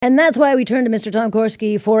And that's why we turn to Mr. Tom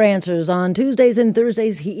Korski for answers. On Tuesdays and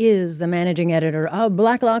Thursdays, he is the managing editor of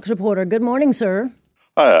Blacklock's Reporter. Good morning, sir.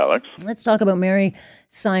 Hi, Alex. Let's talk about Mary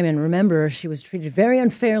Simon. Remember, she was treated very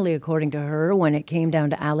unfairly, according to her, when it came down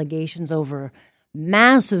to allegations over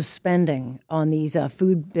massive spending on these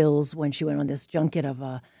food bills when she went on this junket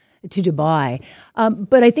to Dubai.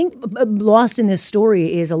 But I think lost in this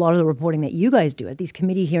story is a lot of the reporting that you guys do at these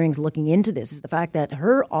committee hearings looking into this is the fact that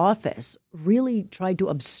her office really tried to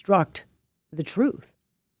obstruct the truth.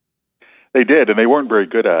 They did, and they weren't very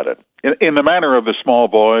good at it. In the manner of the small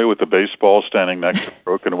boy with the baseball standing next to the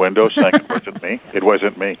broken window saying, it wasn't me. It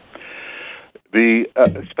wasn't me. The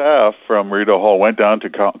staff from Rideau Hall went down to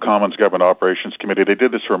Commons Government Operations Committee. They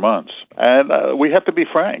did this for months. And we have to be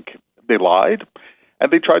frank. They lied,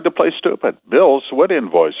 and they tried to play stupid. Bills, what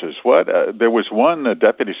invoices? What? There was one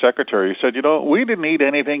deputy secretary who said, we didn't eat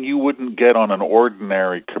anything you wouldn't get on an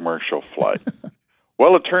ordinary commercial flight.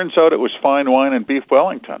 Well, it turns out it was fine wine and beef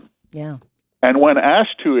Wellington. Yeah. And when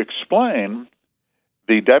asked to explain,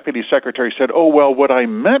 the deputy secretary said, what I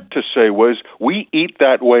meant to say was we eat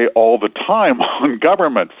that way all the time on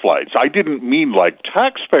government flights. I didn't mean like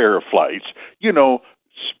taxpayer flights,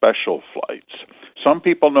 special flights. Some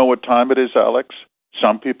people know what time it is, Alex.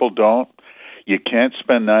 Some people don't. You can't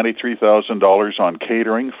spend $93,000 on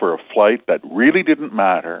catering for a flight that really didn't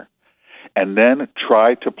matter and then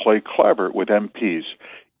try to play clever with MPs.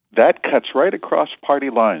 That cuts right across party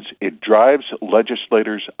lines. It drives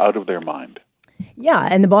legislators out of their mind. Yeah,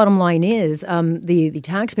 and the bottom line is the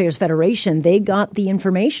Taxpayers Federation, they got the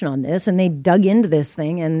information on this and they dug into this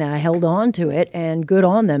thing and held on to it, and good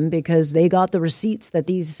on them because they got the receipts that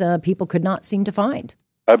these people could not seem to find.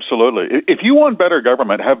 Absolutely. If you want better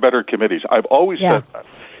government, have better committees. I've always said that.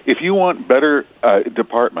 If you want better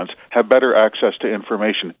departments, have better access to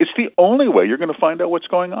information. It's the only way you're going to find out what's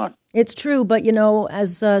going on. It's true, but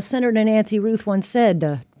as Senator Nancy Ruth once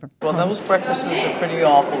said... well, those breakfasts are pretty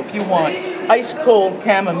awful. If you want ice-cold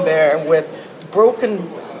camembert with broken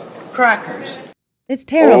crackers... It's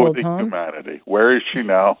terrible, the Tom. Humanity. Where is she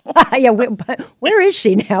now? Yeah, where is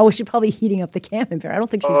she now? She's probably heating up the camembert. I don't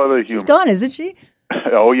think she's gone, isn't she?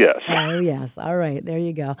 Oh, yes. Oh, yes. All right. There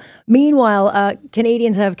you go. Meanwhile,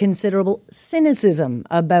 Canadians have considerable cynicism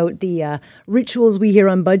about the rituals we hear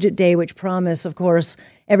on Budget Day, which promise, of course,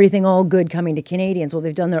 everything all good coming to Canadians. Well,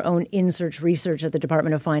 they've done their own in-search research at the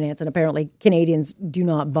Department of Finance, and apparently Canadians do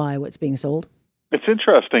not buy what's being sold. It's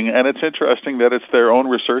interesting, and it's interesting that it's their own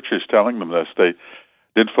researchers telling them this. They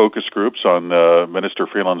did focus groups on Minister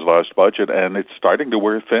Freeland's last budget, and it's starting to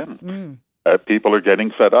wear thin. People are getting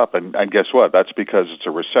fed up, and guess what? That's because it's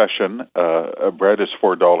a recession. Bread is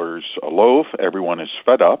 $4 a loaf. Everyone is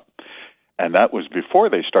fed up, and that was before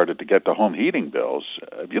they started to get the home heating bills.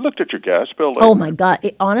 Have you looked at your gas bill lately? Oh my God!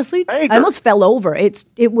 Honestly, I almost fell over. It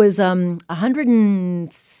was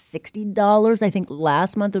 $160, I think,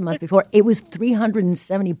 last month or the month before. It was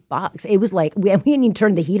 $370. It was like we didn't even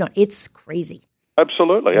turn the heat on. It's crazy.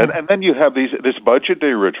 Absolutely. Yeah. And then you have this Budget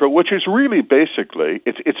Day ritual, which is really basically,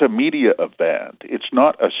 it's a media event. It's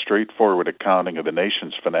not a straightforward accounting of the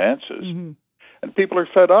nation's finances. Mm-hmm. And people are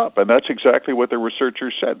fed up, and that's exactly what the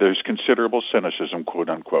researchers said. There's considerable cynicism, quote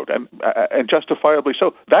unquote, and justifiably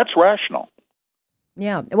so. That's rational.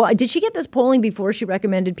 Yeah. Well, did she get this polling before she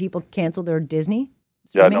recommended people cancel their Disney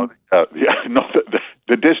streaming?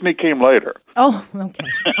 The Disney came later. Oh, okay.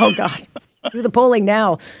 Oh, God. Do the polling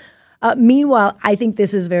now. Meanwhile, I think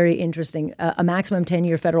this is very interesting. A maximum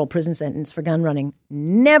 10-year federal prison sentence for gun running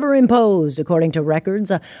never imposed, according to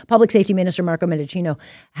records. Public Safety Minister Marco Mendicino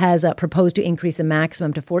has proposed to increase the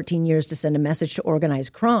maximum to 14 years to send a message to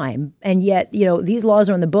organized crime. And yet, these laws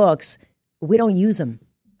are in the books. We don't use them.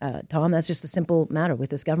 Tom, that's just a simple matter with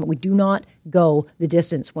this government. We do not go the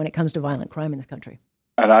distance when it comes to violent crime in this country.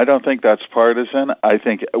 And I don't think that's partisan. I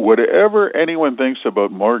think whatever anyone thinks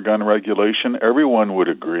about more gun regulation, everyone would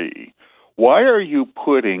agree. Why are you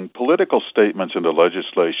putting political statements into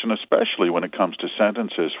legislation, especially when it comes to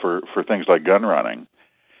sentences for things like gun running?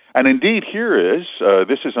 And indeed,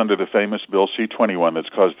 this is under the famous Bill C-21 that's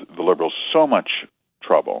caused the Liberals so much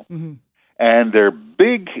trouble. Mm-hmm. And their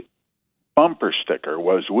big bumper sticker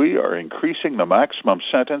was, we are increasing the maximum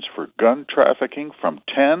sentence for gun trafficking from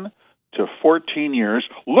 10 to 14 years.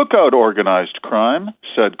 Look out, organized crime,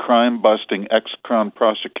 said crime-busting ex-Crown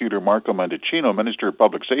Prosecutor Marco Mendicino, Minister of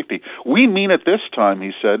Public Safety. We mean it this time,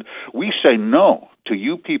 he said. We say no to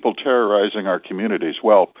you people terrorizing our communities.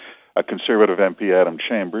 Well, a Conservative MP, Adam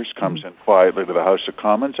Chambers, comes in quietly to the House of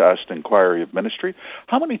Commons, asked Inquiry of Ministry,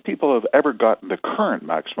 how many people have ever gotten the current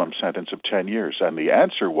maximum sentence of 10 years? And the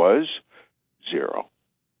answer was 0.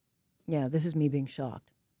 Yeah, this is me being shocked.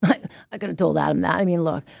 I could have told Adam that. I mean,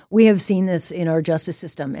 look, we have seen this in our justice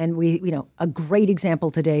system, and a great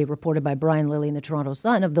example today reported by Brian Lilly in the Toronto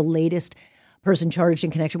Sun of the latest person charged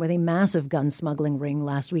in connection with a massive gun smuggling ring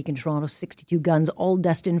last week in Toronto, 62 guns, all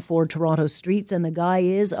destined for Toronto streets. And the guy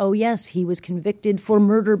is, he was convicted for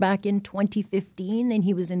murder back in 2015, and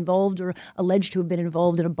he was involved or alleged to have been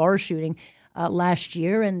involved in a bar shooting last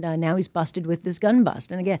year, and now he's busted with this gun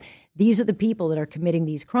bust. And again, these are the people that are committing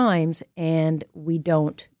these crimes, and we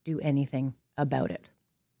don't do anything about it.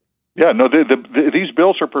 Yeah, no, these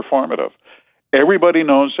bills are performative. Everybody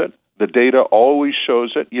knows it. The data always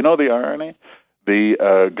shows it. You know the irony?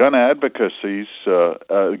 The gun advocacy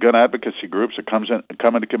groups that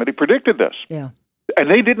come into committee predicted this. Yeah. And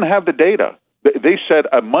they didn't have the data. They said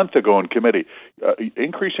a month ago in committee,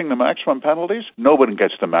 increasing the maximum penalties? Nobody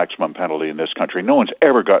gets the maximum penalty in this country. No one's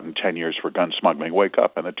ever gotten 10 years for gun smuggling. Wake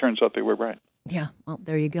up. And it turns out they were right. Yeah, well,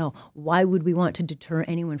 there you go. Why would we want to deter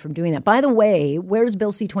anyone from doing that? By the way, where does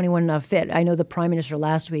Bill C-21 fit? I know the Prime Minister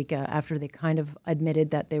last week, after they kind of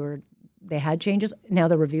admitted that they had changes, now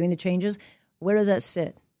they're reviewing the changes. Where does that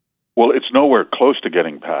sit? Well, it's nowhere close to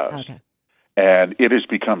getting passed. Okay. And it has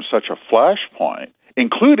become such a flashpoint,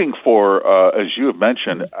 including for, as you have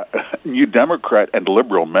mentioned, New Democrat and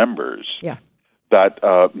Liberal members. Yeah. That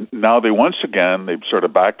now they've sort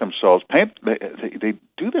of backed themselves. They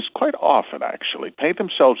do this quite often, actually. Paint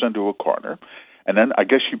themselves into a corner, and then I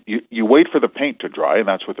guess you wait for the paint to dry, and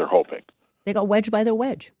that's what they're hoping. They got wedged by their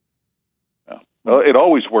wedge. Yeah. Well, it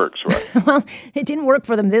always works, right? Well, it didn't work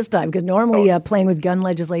for them this time, because normally playing with gun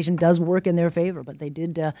legislation does work in their favor, but they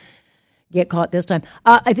did get caught this time.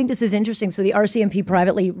 I think this is interesting. So the RCMP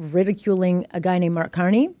privately ridiculing a guy named Mark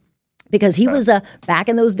Carney, because he was back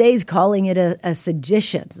in those days calling it a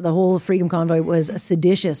sedition. The whole Freedom Convoy was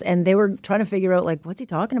seditious, and they were trying to figure out, what's he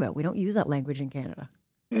talking about? We don't use that language in Canada.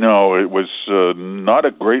 No, it was not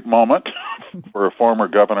a great moment for a former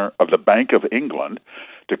governor of the Bank of England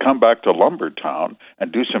to come back to Lumbertown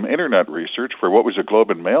and do some internet research for what was a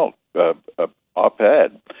Globe and Mail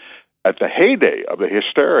op-ed at the heyday of the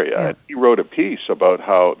hysteria. Yeah. And he wrote a piece about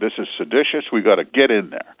how this is seditious. We got to get in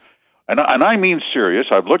there. And I mean serious.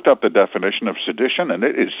 I've looked up the definition of sedition, and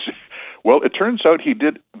it is, well, it turns out he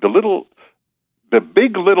did the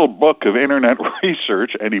big little book of internet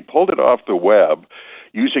research, and he pulled it off the web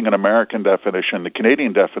using an American definition. The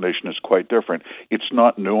Canadian definition is quite different. It's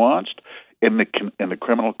not nuanced. In the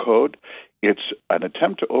criminal code, it's an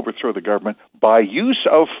attempt to overthrow the government by use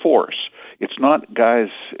of force. It's not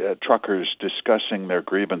truckers discussing their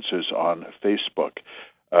grievances on Facebook.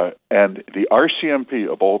 And the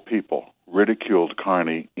RCMP, of all people, ridiculed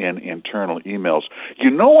Carney in internal emails. You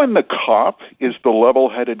know when the cop is the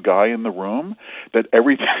level-headed guy in the room, that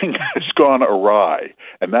everything has gone awry.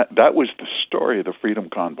 And that was the story of the Freedom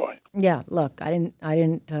Convoy. Yeah, look, I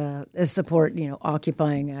didn't support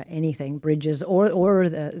occupying anything, bridges or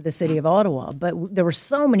the city of Ottawa, but there were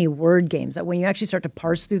so many word games that when you actually start to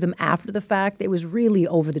parse through them after the fact, it was really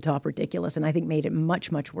over the top ridiculous, and I think made it much,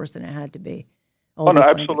 much worse than it had to be. Oh, no,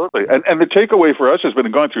 absolutely. And the takeaway for us has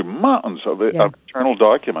been going through mountains of internal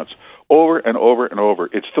documents over and over and over.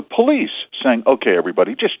 It's the police saying, okay,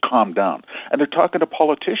 everybody, just calm down. And they're talking to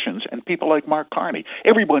politicians and people like Mark Carney.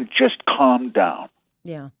 Everyone, just calm down.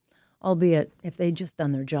 Yeah. Albeit, if they'd just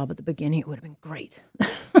done their job at the beginning, it would have been great.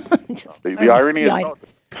 The irony is out.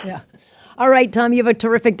 Yeah. All right, Tom, you have a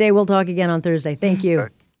terrific day. We'll talk again on Thursday. Thank you.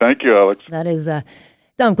 Thank you, Alex. That is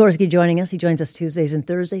Tom Korski joining us. He joins us Tuesdays and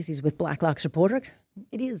Thursdays. He's with Blacklock's Reporter.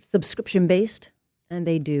 It is subscription-based, and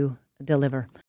they do deliver.